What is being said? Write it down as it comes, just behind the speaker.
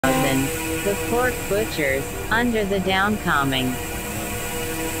The pork butchers, under the downcoming.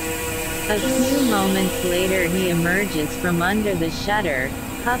 A few moments later he emerges from under the shutter,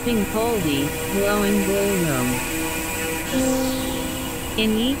 puffing coldy, glowing gloom.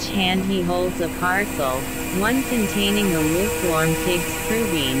 In each hand he holds a parcel, one containing a lukewarm pig's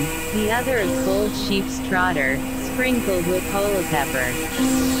crubine, the other a cold sheep's trotter, sprinkled with holy pepper.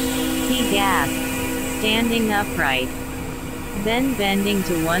 He gasps, standing upright. Then bending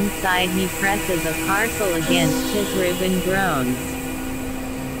to one side he presses a parcel against his rib and groans.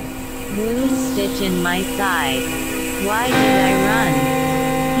 Gloom stitch in my side. Why did I run?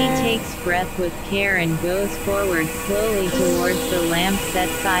 He takes breath with care and goes forward slowly towards the lamp-set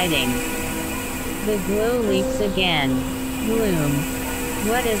siding. The glow leaps again. Gloom.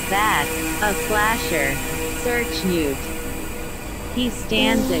 What is that? A flasher. Search Ute. He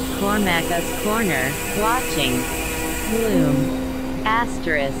stands at Cormacus corner, watching. Gloom.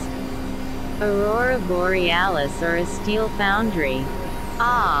 Asterisk. Aurora Borealis or a steel foundry.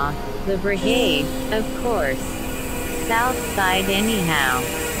 Ah, the brigade, of course. South side anyhow.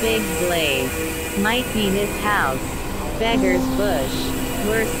 Big blaze. Might be his house. Beggar's bush.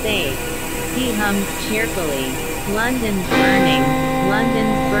 We're safe. He hums cheerfully. London's burning.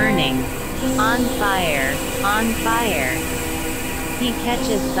 London's burning. On fire. On fire. He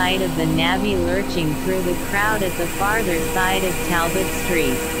catches sight of the navvy lurching through the crowd at the farther side of Talbot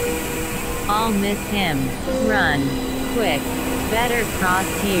Street. I'll miss him. Run. Quick. Better cross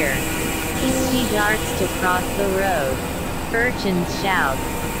here. He darts to cross the road. Urchins shout.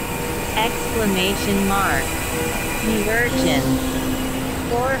 Exclamation mark. The urchins.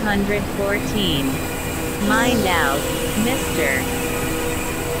 414. Mind out, mister.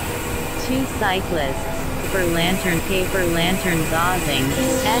 Two cyclists. Paper lanterns ozzing,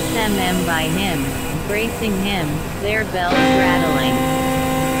 SMM by him, bracing him, their bells rattling.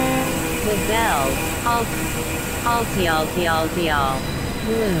 The bells, alti-al.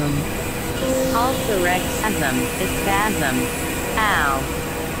 Gloom. Spasm. Ow.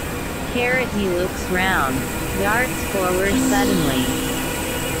 Carrot he looks round, darts forward suddenly.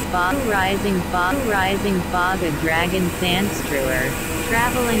 Rising fog a dragon sandstrewer,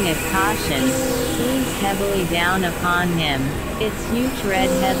 traveling at caution, swings heavily down upon him, its huge red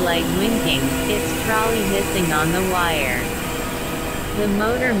headlight winking, its trolley hissing on the wire. The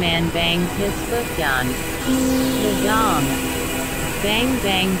motorman bangs his foot gun. The gong. Bang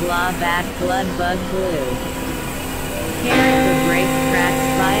bang blah bat blood bug blue. Carrot the brake cracks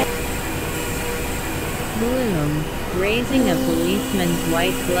by. Gloom, raising a policeman's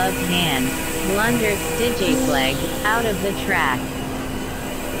white gloved hand, blunders Stigefleg, out of the track.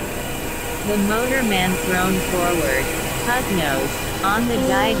 The motorman thrown forward, pug-nosed, on the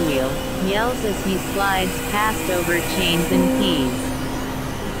guide wheel, yells as he slides past over chains and keys.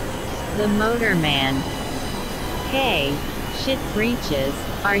 The motorman. Hey, shit breeches,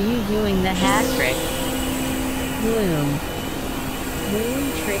 are you doing the hat-trick? Gloom.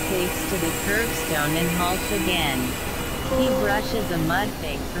 Gloom trick leaps to the curbstone and halts again. He brushes a mud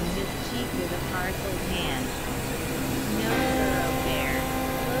fig from his cheek with a parceled hand. No, sir.